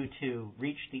due to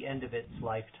reach the end of its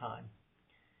lifetime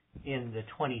in the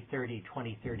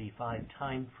 2030-2035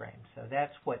 time frame. So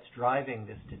that's what's driving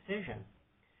this decision.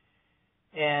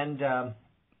 And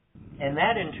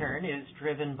that, in turn, is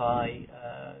driven by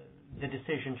the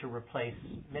decision to replace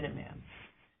Minuteman.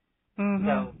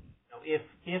 So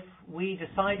if we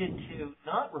decided to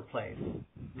not replace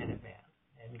Minuteman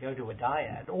and go to a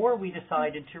dyad, or we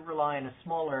decided to rely on a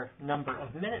smaller number of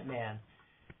Minuteman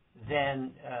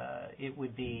then it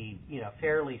would be,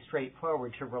 fairly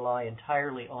straightforward to rely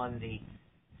entirely on the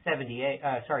the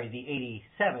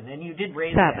 87. And you did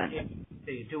raise that.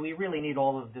 Do we really need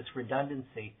all of this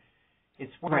redundancy?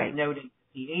 It's worth noting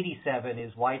the 87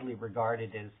 is widely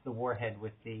regarded as the warhead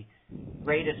with the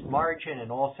greatest margin, and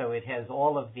also it has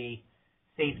all of the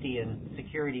safety and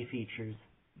security features.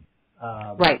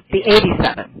 The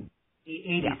 87. The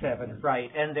 87, right.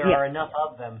 And there are enough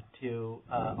of them to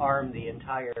arm the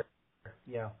entire,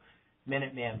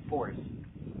 Minuteman force.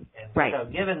 And so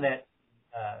given that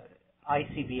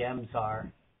ICBMs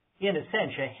are, in a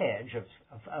sense, a hedge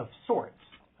of sorts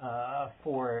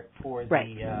for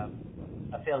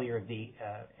a failure of the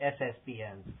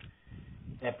SSBNs,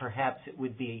 that perhaps it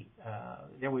would be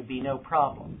there would be no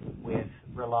problem with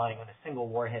relying on a single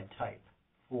warhead type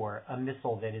for a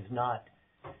missile that is not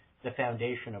the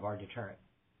foundation of our deterrent.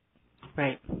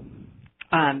 Right.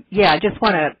 I just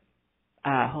want to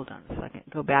hold on a second.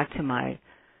 Go back to my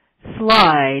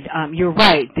slide. You're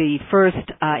right. The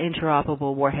first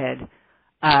interoperable warhead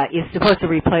is supposed to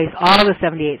replace all of the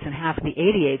 78s and half of the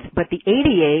 88s, but the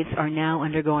 88s are now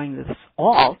undergoing this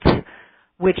alt,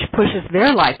 which pushes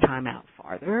their lifetime out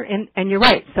farther. And you're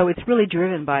right. So it's really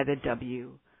driven by the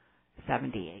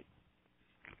W78.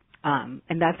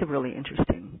 And that's a really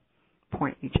interesting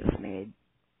point you just made.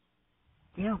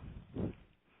 Yeah.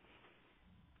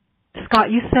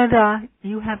 Scott, you said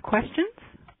you have questions?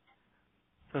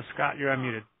 So, Scott, you're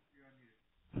unmuted.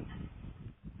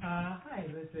 Hi,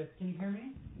 Lisbeth. Can you hear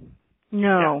me?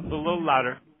 No. Yeah, a little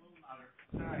louder.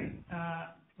 All right.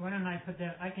 Why don't I put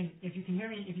that? If you can hear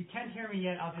me. If you can't hear me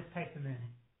yet, I'll just type them in.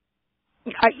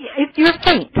 You're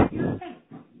faint.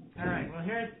 All right. Well,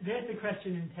 there's the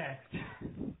question in text.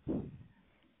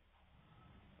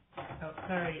 Oh,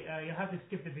 sorry. You'll have to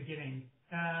skip the beginning.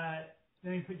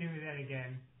 Let me do that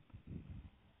again.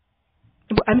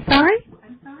 I'm sorry?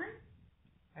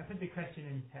 I put the question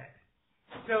in text.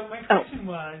 So my question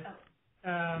was,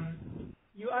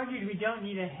 you argued we don't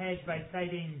need a hedge by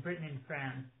citing Britain and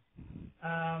France,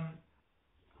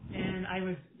 and I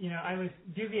was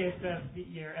dubious of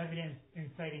your evidence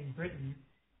in citing Britain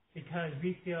because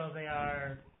we feel they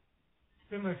are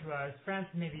similar to us. France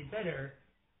may be better,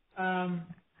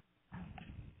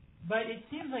 but it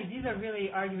seems like these are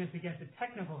really arguments against a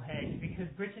technical hedge because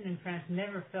Britain and France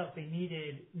never felt they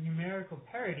needed numerical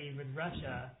parity with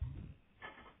Russia.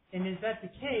 And if that's the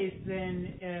case,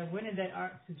 then wouldn't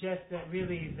that suggest that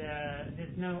really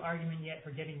there's no argument yet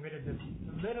for getting rid of the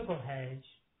political hedge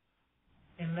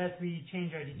unless we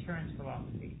change our deterrence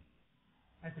philosophy?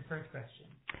 That's the first question.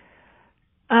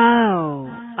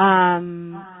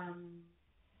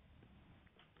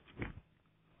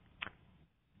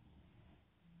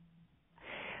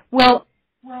 Well,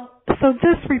 so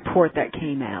this report that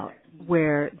came out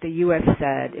where the U.S.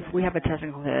 said if we have a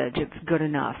technical hedge, it's good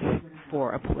enough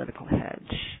for a political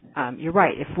hedge. You're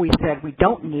right. If we said we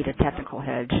don't need a technical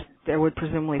hedge, there would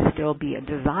presumably still be a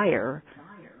desire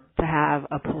to have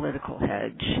a political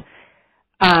hedge.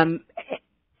 And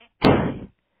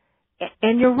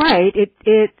you're right.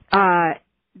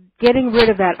 Getting rid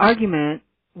of that argument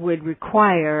would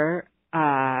require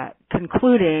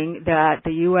concluding that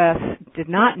the U.S. did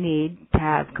not need to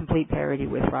have complete parity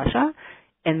with Russia,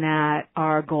 and that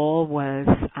our goal was,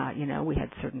 we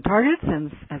had certain targets,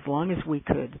 and as long as we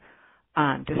could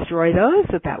destroy those,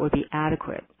 that would be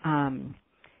adequate.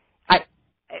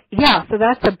 So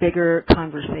that's a bigger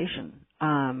conversation,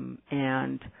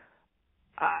 and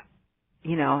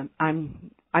I'm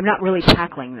not really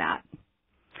tackling that.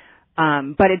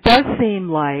 But it does seem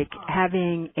like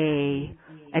having a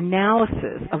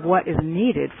analysis of what is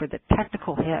needed for the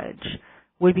technical hedge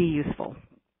would be useful.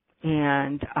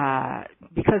 And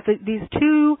because these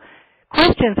two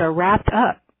questions are wrapped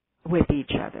up with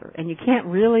each other, and you can't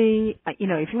really,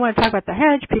 if you want to talk about the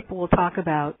hedge, people will talk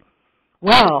about,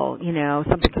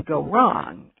 something could go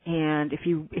wrong. And if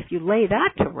you lay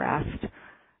that to rest,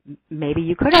 maybe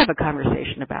you could have a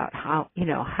conversation about how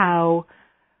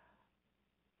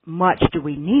much do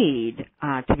we need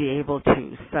to be able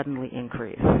to suddenly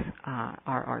increase our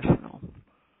arsenal.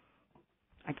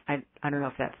 I don't know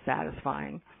if that's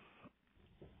satisfying.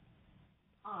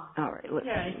 All right, let's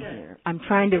see here. I'm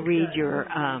trying to read your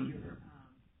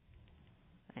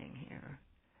thing here.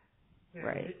 Yeah,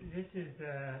 right. This is,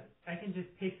 I can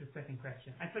just paste the second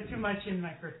question. I put too much in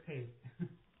my first page.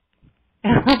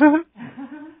 Let's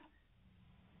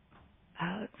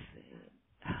see.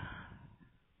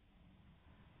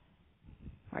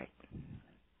 Right.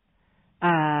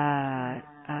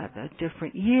 The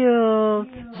different yields.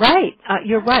 Right.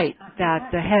 You're right that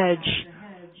the hedge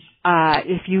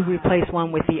if you replace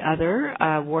one with the other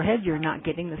warhead, you're not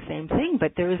getting the same thing.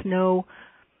 But there is no,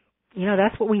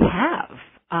 that's what we have.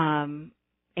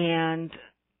 And,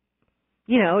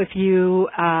 if you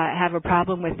have a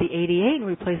problem with the 88 and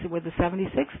replace it with the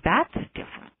 76, that's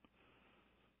different.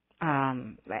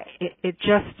 It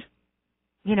just,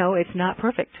 it's not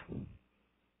perfect.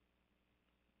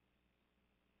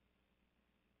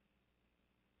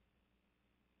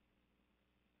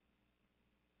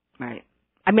 Right.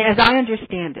 I mean, as I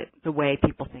understand it, the way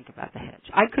people think about the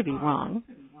hedge, I could be wrong,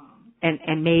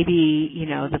 and maybe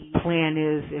the plan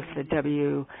is if the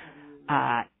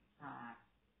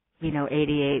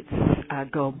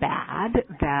 88s go bad,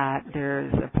 that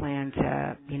there's a plan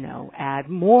to add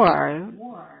more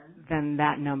than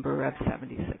that number of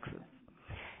 76s.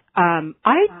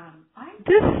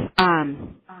 This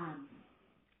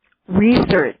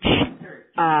research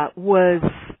was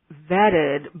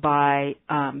vetted by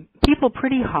people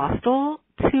pretty hostile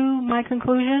to my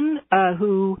conclusion,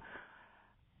 who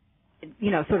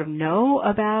sort of know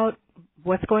about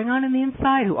what's going on in the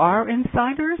inside, who are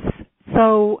insiders.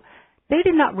 So they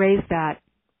did not raise that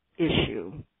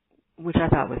issue, which I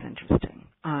thought was interesting,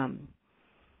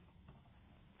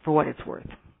 for what it's worth.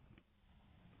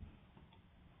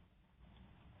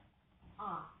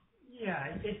 Yeah,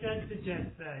 it does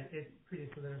suggest that it's pretty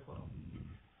political.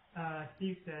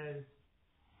 Steve says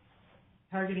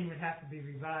targeting would have to be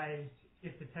revised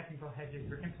if the technical hedges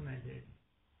were implemented,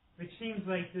 which seems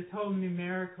like this whole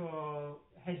numerical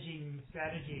hedging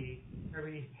strategy where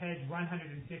we hedge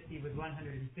 150 with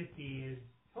 150 is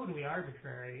totally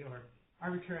arbitrary, or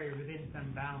arbitrary within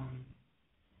some bounds.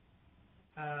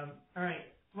 All right,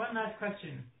 one last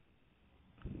question.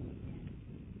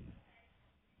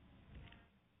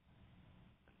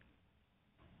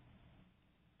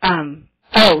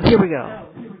 Here we go.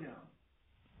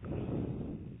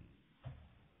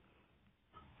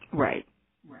 Right.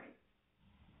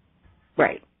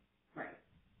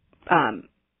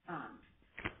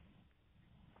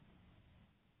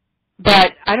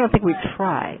 But I don't think we've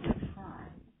tried.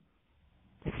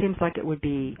 It seems like it would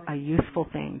be a useful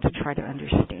thing to try to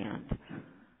understand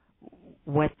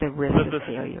what the risks of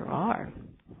failure are.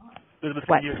 Elizabeth,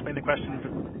 can you explain the question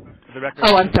for the record?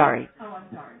 Oh, I'm sorry.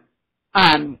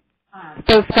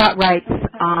 So Scott writes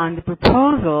on the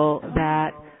proposal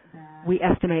that we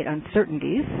estimate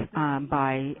uncertainties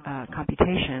by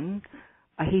computation.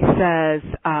 He says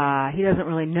he doesn't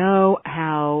really know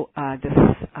how this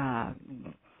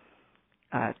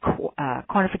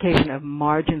quantification of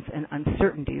margins and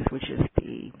uncertainties, which is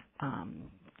the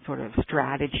sort of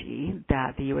strategy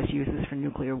that the U.S. uses for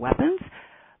nuclear weapons.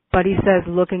 But he says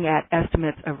looking at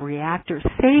estimates of reactor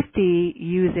safety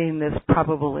using this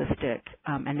probabilistic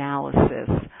analysis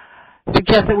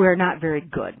suggests that we're not very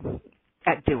good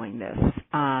at doing this.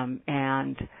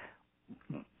 And,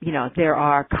 there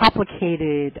are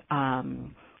complicated,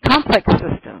 complex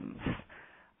systems.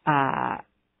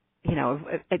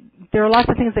 There are lots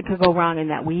of things that could go wrong in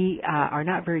that we are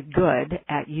not very good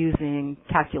at using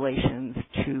calculations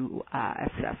to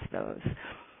assess those.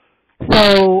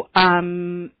 So,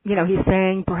 he's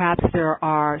saying perhaps there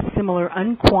are similar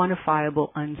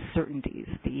unquantifiable uncertainties,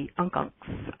 the unkunks.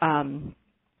 And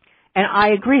I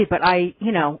agree, but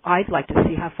I'd like to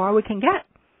see how far we can get.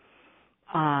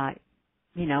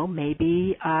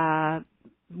 Maybe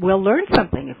we'll learn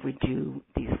something if we do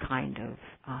these kind of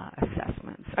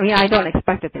assessments. I mean, I don't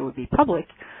expect that they would be public,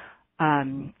 but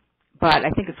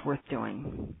I think it's worth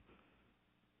doing.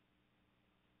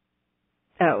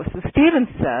 Oh, so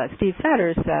Steve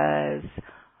Fetter says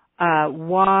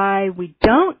why we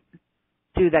don't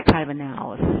do that kind of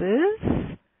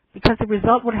analysis, because the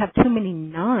result would have too many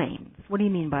nines. What do you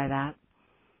mean by that?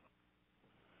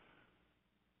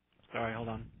 Sorry, hold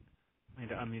on. I need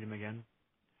to unmute him again.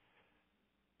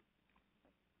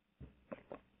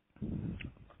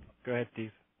 Go ahead,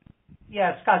 Steve.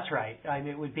 Yeah, Scott's right. I mean,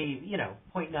 it would be,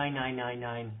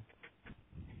 0.9999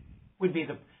 would be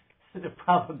the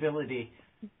probability,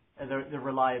 the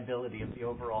reliability of the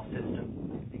overall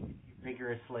system. I think if you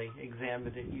rigorously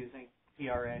examined it using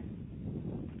ERA.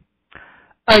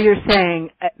 Oh, you're saying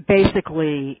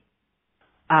basically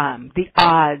the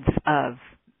odds of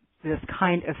this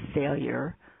kind of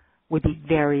failure would be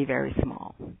very, very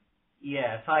small.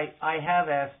 Yes, I have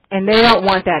asked. And they don't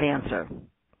want that answer.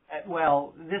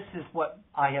 Well, this is what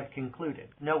I have concluded.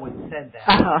 No one said that.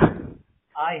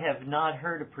 I have not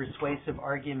heard a persuasive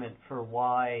argument for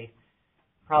why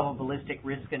probabilistic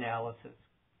risk analysis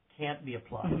can't be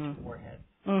applied to warheads.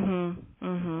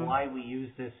 Why we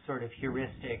use this sort of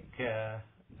heuristic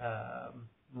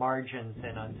margins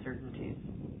and uncertainties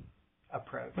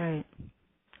approach.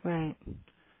 Right.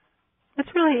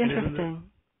 That's really interesting.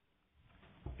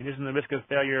 And isn't the risk of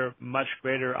failure much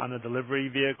greater on the delivery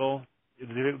vehicle,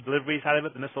 the delivery side of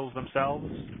it, the missiles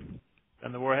themselves,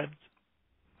 than the warheads?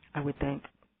 I would think.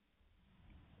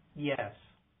 Yes.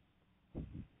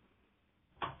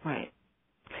 Right.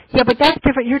 Yeah, but that's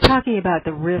different. You're talking about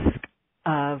the risk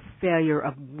of failure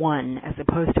of one as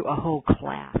opposed to a whole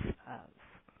class of.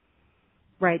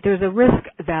 Right. There's a risk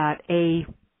that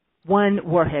one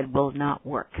warhead will not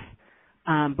work.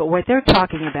 But what they're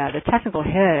talking about, the technical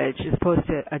hedge, is supposed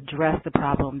to address the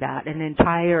problem that an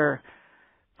entire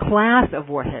class of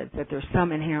warheads, that there's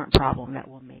some inherent problem that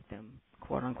will make them,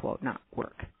 quote unquote, not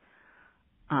work.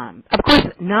 Of course,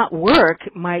 not work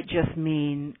might just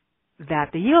mean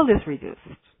that the yield is reduced.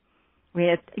 I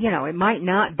mean, it might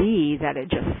not be that it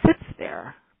just sits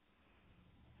there,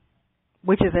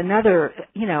 which is another,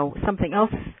 something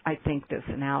else I think this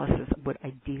analysis would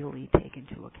ideally take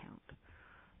into account.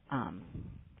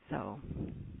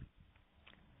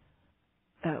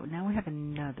 Now we have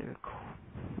another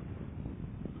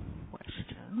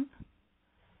question.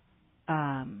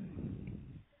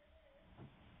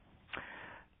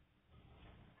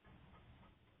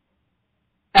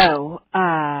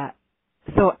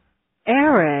 So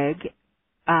Eric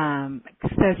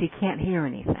says he can't hear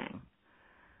anything.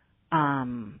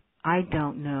 I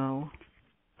don't know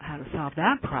how to solve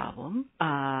that problem.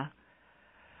 All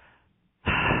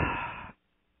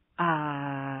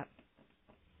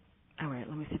right,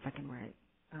 let me see if I can write.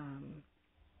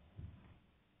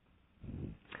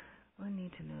 I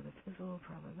need to know the physical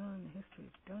probability, the history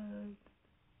of does.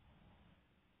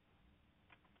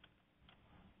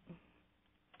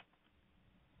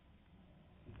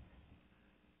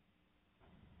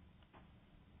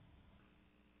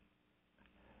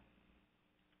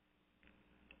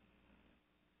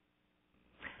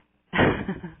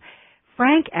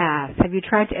 Frank asks, have you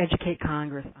tried to educate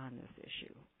Congress on this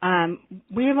issue?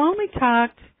 We have only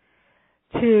talked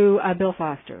to Bill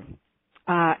Foster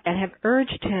and have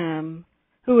urged him,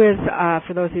 who is,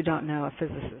 for those who don't know, a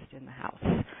physicist in the House,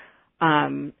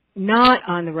 not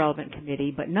on the relevant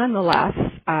committee, but nonetheless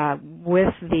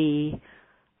with the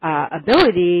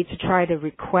ability to try to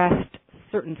request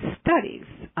certain studies.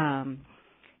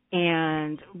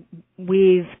 And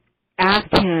we've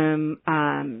asked him,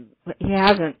 he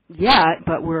hasn't yet,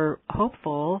 but we're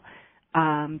hopeful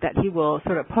that he will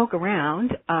sort of poke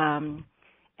around and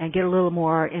get a little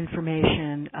more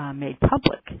information made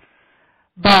public.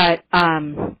 But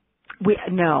the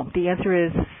answer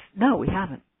is no, we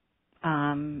haven't.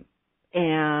 And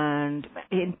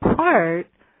in part,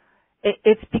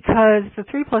 it's because the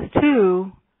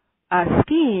 3+2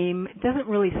 scheme doesn't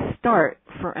really start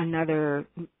for another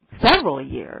several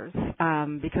years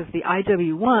because the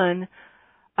IW-1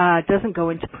 doesn't go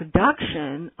into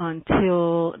production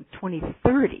until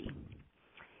 2030.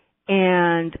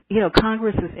 And,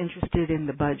 Congress is interested in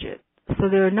the budget. So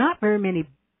there are not very many,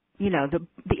 the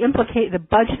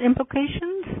budget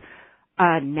implications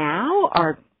now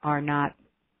are not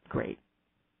great.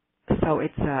 So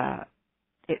it's I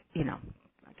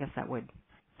guess that would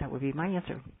be my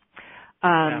answer.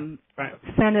 Right.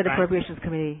 Senate Appropriations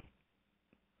Committee.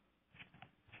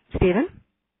 Stephen?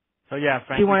 So Frank.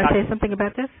 Do you want to say something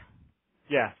about this?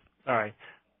 Yeah. Sorry.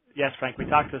 Yes, Frank. We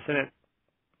talk to the Senate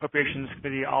Appropriations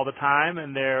Committee all the time,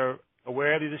 and they're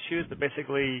aware of these issues. But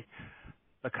basically,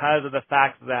 because of the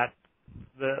fact that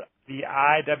the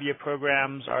IW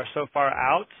programs are so far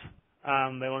out,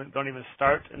 they don't even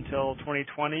start until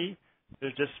 2020.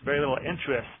 There's just very little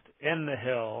interest in the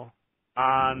Hill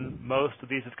on most of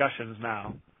these discussions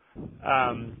now.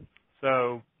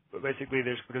 So basically,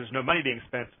 because there's no money being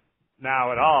spent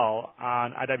now at all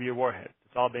on IW warheads.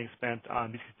 It's all being spent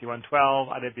on B-6112,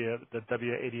 IW, the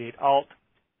W-88 Alt,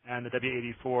 and the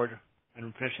W-84,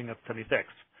 and finishing up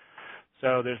 76.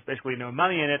 So there's basically no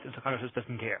money in it, and so Congress just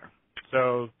doesn't care.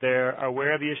 So they're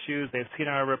aware of the issues. They've seen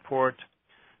our report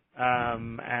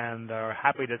and are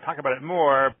happy to talk about it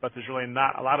more, but there's really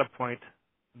not a lot of point,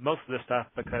 most of this stuff,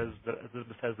 because, as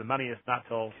Lisbeth says, the money is not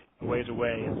till a ways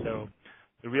away. And so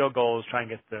the real goal is trying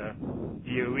to get the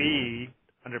DOE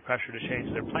under pressure to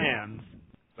change their plans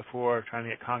before trying to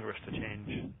get Congress to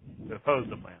oppose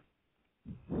the plan.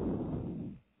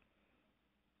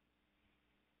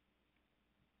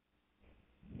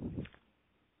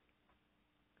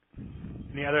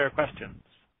 Any other questions?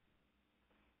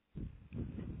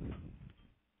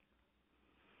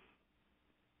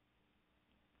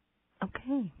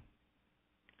 Okay.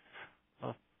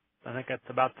 Well, I think that's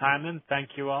about time then.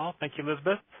 Thank you all. Thank you,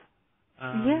 Lisbeth.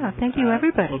 Thank you,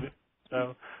 everybody.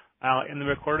 So in the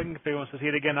recording, if anyone wants to see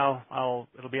it again, it'll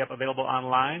be available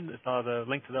online. The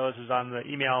link to those is on the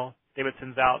email David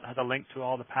sends out has a link to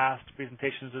all the past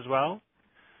presentations as well.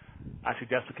 I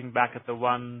suggest looking back at the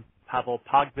one Pavel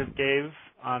Pogviv gave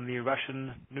on the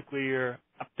Russian nuclear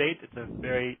update. It's a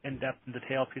very in-depth and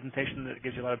detailed presentation that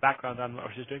gives you a lot of background on what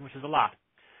Russia's doing, which is a lot.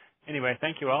 Anyway,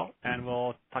 thank you all, and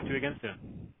we'll talk to you again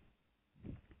soon.